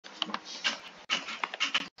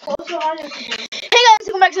Also on Instagram. Hey guys,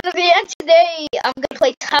 welcome back to the video. Today I'm gonna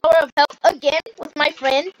play Tower of Hell again with my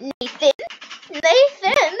friend Nathan.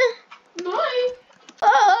 Nathan. Nice.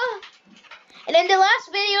 And in the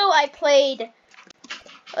last video I played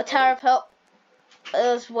a Tower of Hell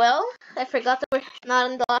as well. I forgot that we're not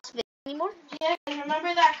in the last video anymore. Yeah, and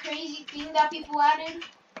remember that crazy thing that people added?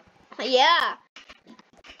 Yeah.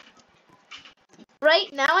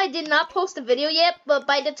 Right now I did not post a video yet, but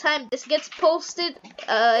by the time this gets posted,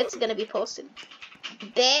 it's gonna be posted.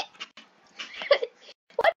 Bet. Why do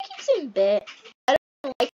I keep saying bet? I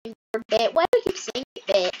don't like the word bet. Why do I keep saying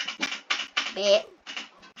bet? Bet.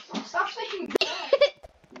 Stop saying Bet.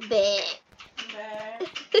 bet.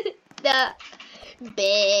 The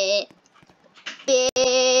bet.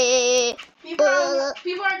 Bet. People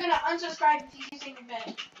are gonna unsubscribe if you keep saying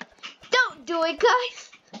bet. Don't do it,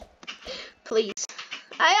 guys. Please.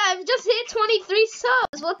 I've just hit 23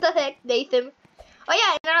 subs. What the heck, Nathan? Oh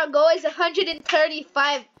yeah, and our goal is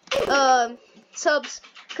 135 subs,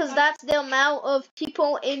 because that's the amount of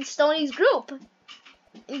people in Stoney's group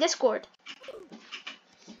in Discord.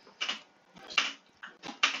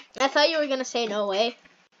 I thought you were gonna say no way.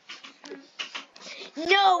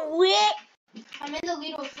 No way. I'm in the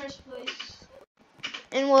lead with first place.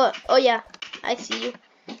 And what? Oh yeah, I see you.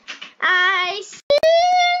 I see you.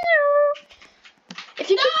 If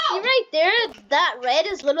you can see right there, that red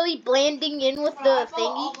is literally blending in with the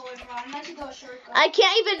thingy. I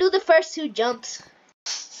can't even do the first two jumps.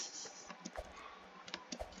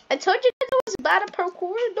 I told you guys I was bad at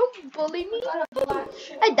parkour. Don't bully me.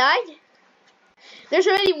 I died. There's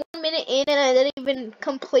already 1 minute in, and I didn't even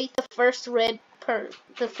complete the first red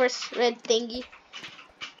thingy.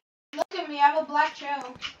 Look at me, I have a black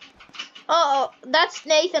trail. Oh, that's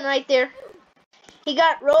Nathan right there. He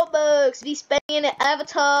got Robux. He's spending an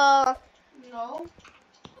avatar. No.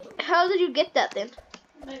 How did you get that then?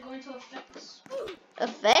 By going to effects.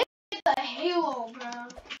 Effect? It's a Halo, bro.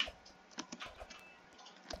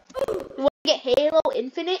 You want to get Halo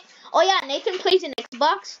Infinite? Oh yeah, Nathan plays an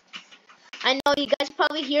Xbox. I know you guys are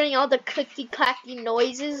probably hearing all the clicky clacky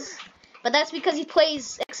noises, but that's because he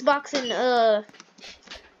plays Xbox and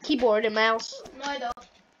keyboard and mouse. No, I don't.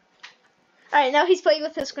 Alright, now he's playing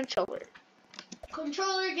with his controller.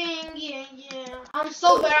 Controller gang, yeah. I'm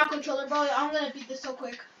so bad at controller, bro. I'm gonna beat this so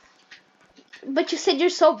quick. But you said you're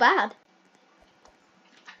so bad.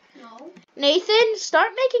 No. Nathan, start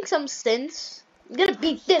making some sense. I'm gonna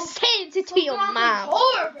beat this sense into your mouth.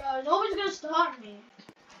 Controller, bro. Nobody's gonna stop me.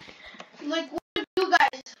 Like, what if you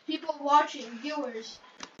guys, people watching, viewers,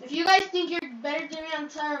 if you guys think you're better than me on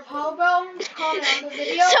Tower of Hell, bro, comment on the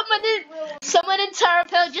video. Someone in Tower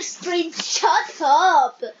of Hell just screamed, "Shut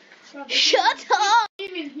up! Shut up!"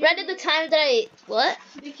 Right at the time that what?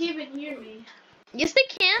 They can't even hear me. Yes, they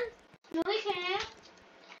can. No, they can't.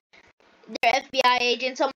 They're FBI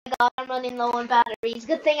agents. Oh my god, I'm running low on batteries.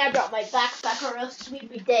 Good thing I brought my backpack, or else we'd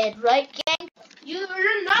be dead, right, gang? You're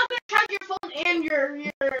not gonna charge your phone and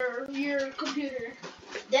your computer.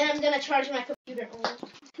 Then I'm gonna charge my computer.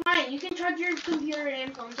 Fine, you can charge your computer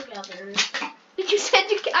and phone together. But you said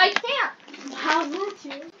I can't. How would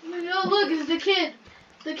you? No, look, it's the kid.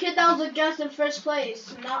 The kid that was against in first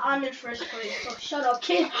place. Now I'm in first place. So shut up,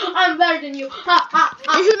 kid. I'm better than you. Ha ha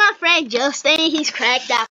ha. This is my friend Justin. He's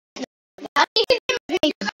cracked out. You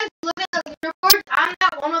guys look at the leaderboard. I'm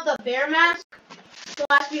at one of the bear masks. So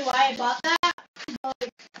ask me why I bought that. But,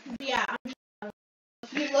 yeah,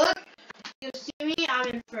 if you look, you see me. I'm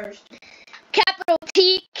in first. Capital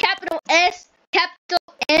T, capital S, capital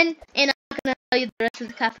N, and I'm not gonna tell you the rest of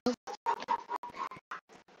the capitals.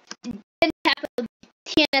 Then capital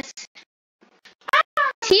TNS,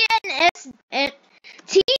 TNS, and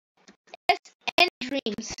TSN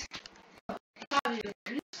dreams. I'm sorry,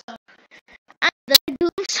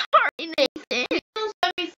 Nathan. You don't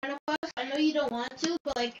send me friend requests. I know you don't want to,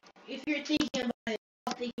 but like, if you're thinking about it,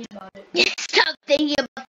 stop thinking about it. Stop thinking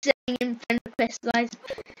about sending in friend requests, guys.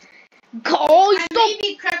 Go, I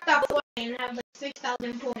maybe cracked that point and have like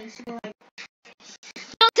 6,000 points. So like,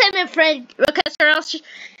 don't send me a friend request, or else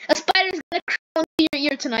a spider's gonna crawl into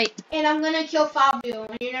your ear tonight. and I'm gonna kill Fabio,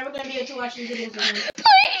 and you're never gonna be able to watch his videos again.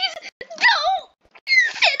 Please, don't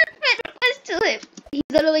send a friend request to him. He's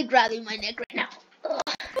literally grabbing my neck right now. Ugh.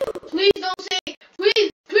 Please don't say,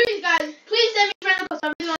 please guys, please send me friend requests.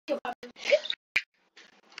 I really want to kill Fabio.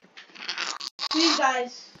 Please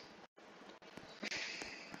guys.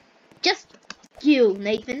 Just you,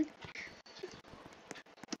 Nathan.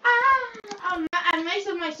 I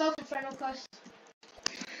made myself a friend request.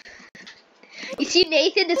 You see,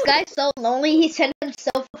 Nathan, this guy's so lonely, he sent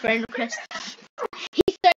himself a friend request. He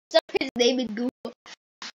searched up his name in Google.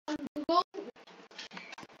 Google?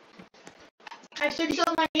 I searched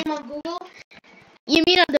up my name on Google. You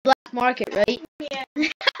mean on the black market, right? Yeah. No!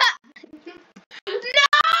 I'm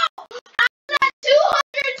at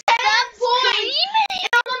 210 points! And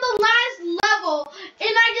I'm on the last level. And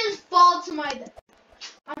I just fall to my death.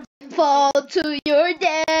 Fall to your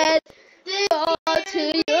death. This Fall to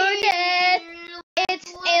is your death. weird.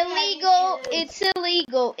 It's illegal. It's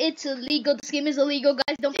illegal. It's illegal. This game is illegal,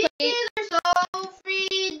 guys. Don't play it. These games are so free.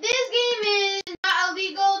 This game is not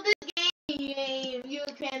illegal. This game, you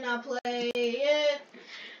cannot play it.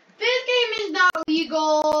 This game is not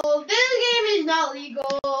legal. This game is not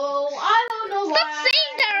legal. I don't know why. Stop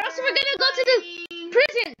saying that, or else we're gonna go to the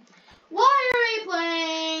prison. Why are we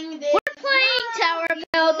playing this? We're playing Tower of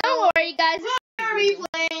Hell. Don't worry, guys. Why are we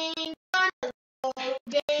playing another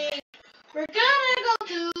game? We're gonna go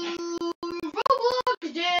to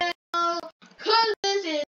Roblox jail, cause this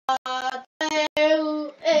is not a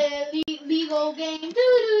legal game.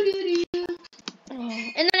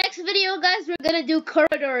 In the next video, guys, we're gonna do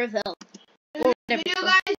Corridor of Hell. In the next video,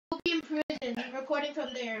 guys, we'll be in prison, recording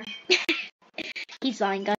from there. He's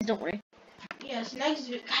lying, guys. Don't worry. Yes, next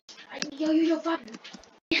video, guys. Yo, fuck.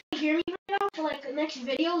 You hear me right now? For like the next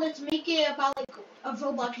video, let's make it about like a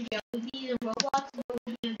Roblox jail. We'll be in Roblox, but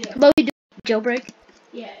we'll be in jail. But we do jailbreak.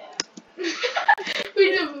 Yeah. We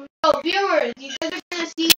do. So viewers, you guys are gonna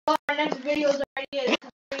see what our next videos already is.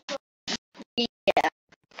 Yeah.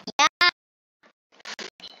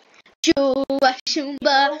 Chua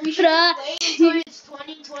shumba We should ra. wait until it's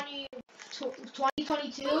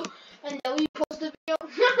 2022, and then we post the video.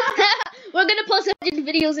 We're gonna post 100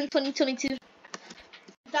 videos in 2022.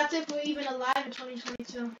 That's if we're even alive in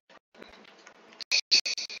 2022.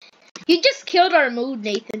 You just killed our mood,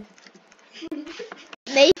 Nathan.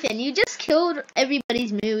 Nathan, you just killed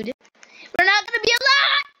everybody's mood. We're not gonna be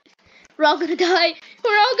alive. We're all gonna die.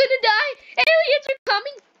 We're all gonna die. Aliens are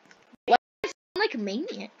coming. Why do I sound like a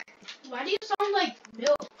maniac? Why do you sound like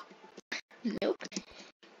milk? Milk.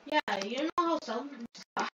 Yeah, you know how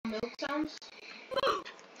milk sounds?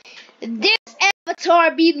 This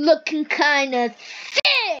avatar be looking kinda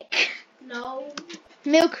thick. No.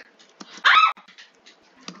 Milk.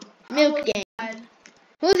 Milk Almost gang. died.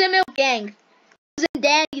 Who's in Milk Gang? Who's in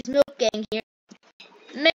Danny's Milk Gang here?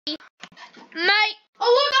 Me. Mate.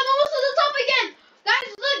 Oh look, I'm almost to the top again! Guys,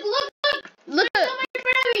 look! Look at Somebody in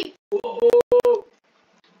front of me!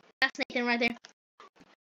 that's Nathan right there.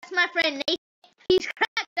 That's my friend Nathan. He's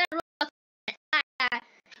cracked that Roblox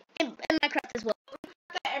in Minecraft as well.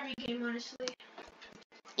 That every game, honestly.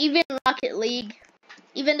 Even Rocket League.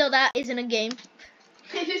 Even though that isn't a game.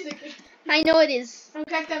 It is a game. I know it is. I'm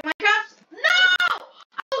cracked at Minecraft. No!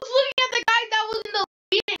 I was looking at the guy that was in the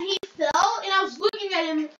lead and he fell, and I was looking at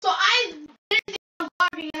him, so I didn't think I was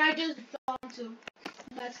vlogging, and I just fell into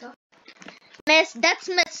that stuff. That's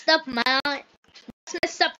messed up, man. That's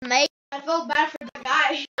messed up, mate. I felt bad for the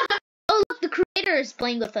guy. Oh, look, the creator is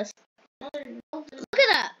playing with us. Look at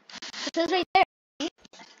that. It says right there.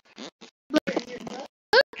 Look.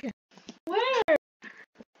 Where?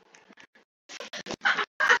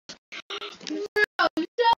 No,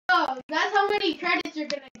 shut up. That's how many credits you're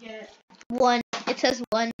gonna get. 1. It says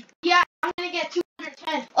 1. Yeah, I'm gonna get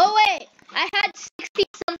 210. Oh, wait. I had 60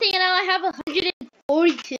 something and now I have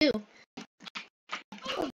 142.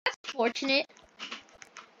 Oh, that's fortunate.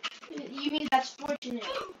 You mean that's fortunate?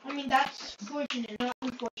 I mean that's fortunate, not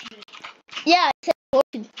unfortunate. Yeah, it says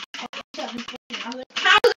fortunate. Oh, it's unfortunate. I was like,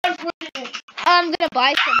 how is that unfortunate? I'm gonna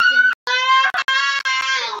buy something.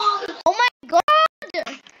 Oh my god!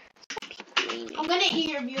 I'm gonna eat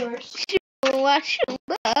your viewers. I'm I'm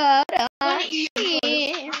gonna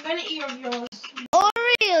eat your viewers. Oh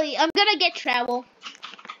really? I'm gonna get travel.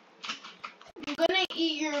 I'm gonna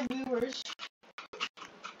eat your viewers.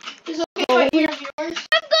 Is it okay if I eat your viewers?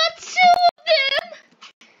 I've got 2 of them!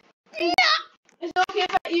 No! Is it okay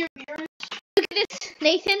if I eat your viewers? Look at this,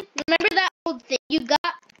 Nathan. Remember that old thing you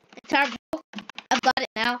got? It's our book. I've got it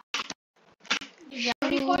now. The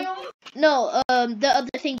gravity coil? No, the other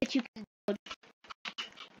thing that you can build.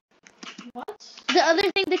 What? The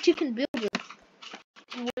other thing that you can build with.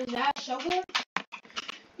 What is that? Shovel?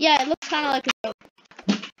 Yeah, it looks kind of like a shovel.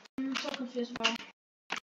 I'm so confused, bro.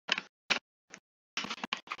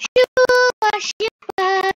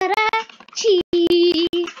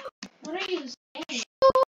 What are you saying?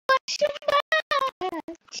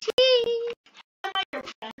 I'm not your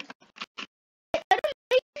friend.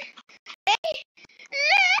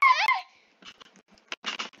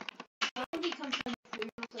 I don't become friends with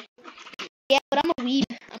you. Yeah, but I'm a weeb.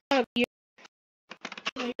 I'm not a weird.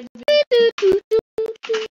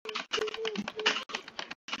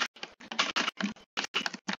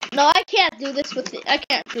 No, I can't do this with it. I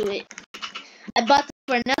can't do it. I bought this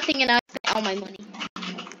for nothing and I spent all my money.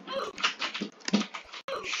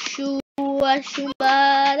 Shua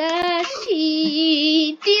shumbara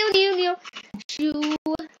shi deal. Shoo.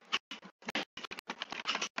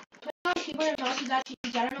 Keyboard and mouse is actually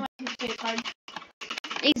easy. I don't know why people say it's hard.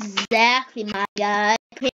 Exactly, my guy. I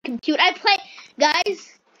play computer.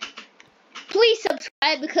 Guys. Please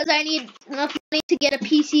subscribe because I need enough money to get a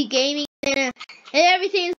PC gaming and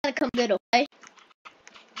everything is gonna come good, okay?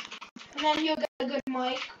 And then you'll get a good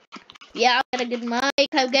mic. Yeah, I'll get a good mic.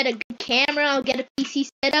 I'll get a good camera. I'll get a PC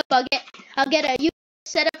setup. I'll get a YouTube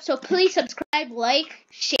setup. So please subscribe, like,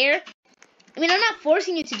 share. I mean, I'm not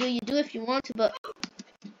forcing you to do. You do if you want to, but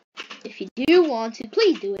if you do want to,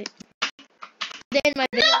 please do it. Then my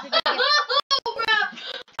videos are gonna get.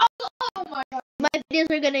 Oh my god. My videos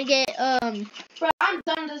are gonna get Bro, I'm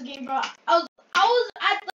done with this game, bro. I was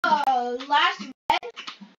at the last red,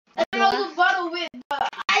 and then I was about to win, but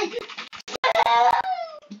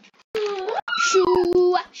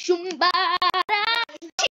Shoo shumbara.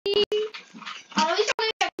 at least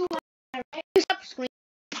I got 200, right? Stop screaming.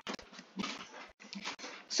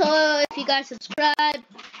 So if you guys subscribe,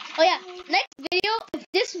 oh yeah, next video, if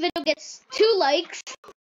this video gets 2 likes,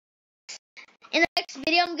 in the next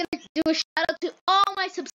video I'm gonna do a shout out to all my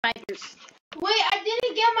subscribers. Wait, I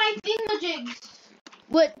didn't get my thingamajigs.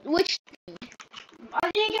 Which I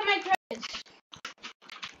didn't get my credits.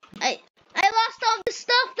 I lost all the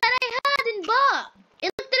stuff that I had and bought.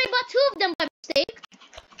 And look that I bought 2 of them by mistake.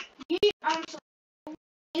 I'm sorry.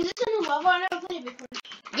 Is this a new level? I never played it before.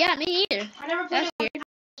 Yeah, me neither. I never played That's it weird.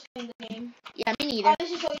 in the game. Yeah, me neither. Oh,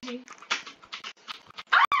 this is so easy.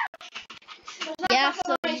 There's not Yeah, much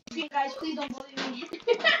so on my screen, guys. Please don't bully me.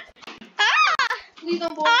 Ah! Please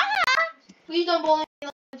don't bully me. Ah! Please don't bully me,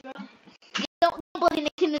 bro. Don't bully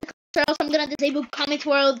Nick in the comments or else I'm gonna disable comment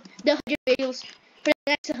world the 100 videos for the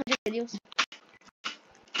next 100 videos.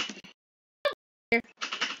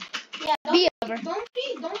 Yeah, Be over. don't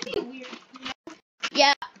be weird. You know?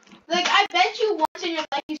 Yeah. Like, I bet you once in your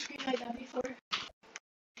life you screamed like that before.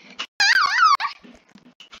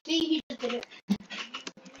 See, he just did it.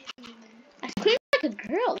 I scream like a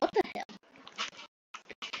girl. What the hell?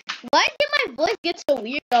 Why did my voice get so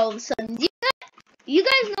weird all of a sudden? You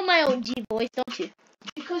guys know my OG voice, don't you?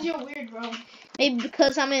 Because you're weird, bro. Maybe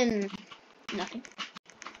because I'm in nothing.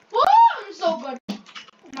 Woo! I'm so good. Oh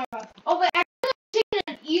my god. Oh, wait, I could have taken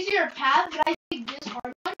an easier path, but I take this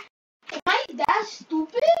hard one. Am I that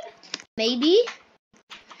stupid? Maybe.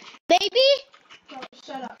 Maybe. Bro,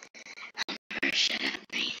 shut up. Shut up,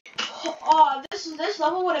 mate. Oh, this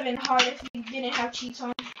level would have been hard if we didn't have cheats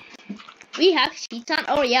on. We have cheats on?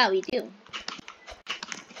 Oh yeah, we do.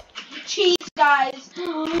 Cheats, guys.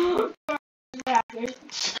 No,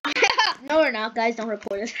 we're not, guys. Don't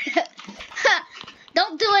report us.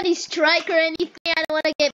 Don't do any strike or anything. I don't want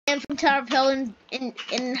to get banned from Tower of Hell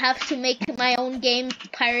and have to make my own game,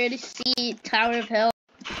 Piracy Tower of Hell.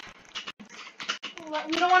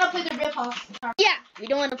 We don't want to play the rip-off. Yeah, we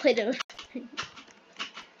don't want to play the same.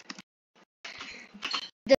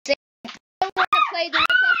 I don't want to play the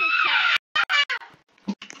rip-off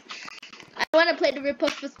of I want to play the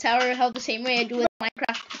rip-off of Tower of Hell the same way I do with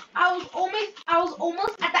Minecraft. I was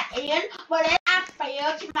almost at the end, but then I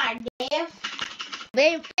failed to my death.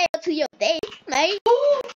 They failed to your day, mate.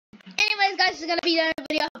 Anyways, guys, this is gonna be the end of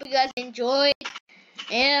the video. Hope you guys enjoyed,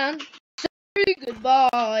 and say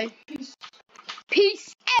goodbye.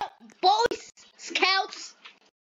 Peace out, boys, scouts.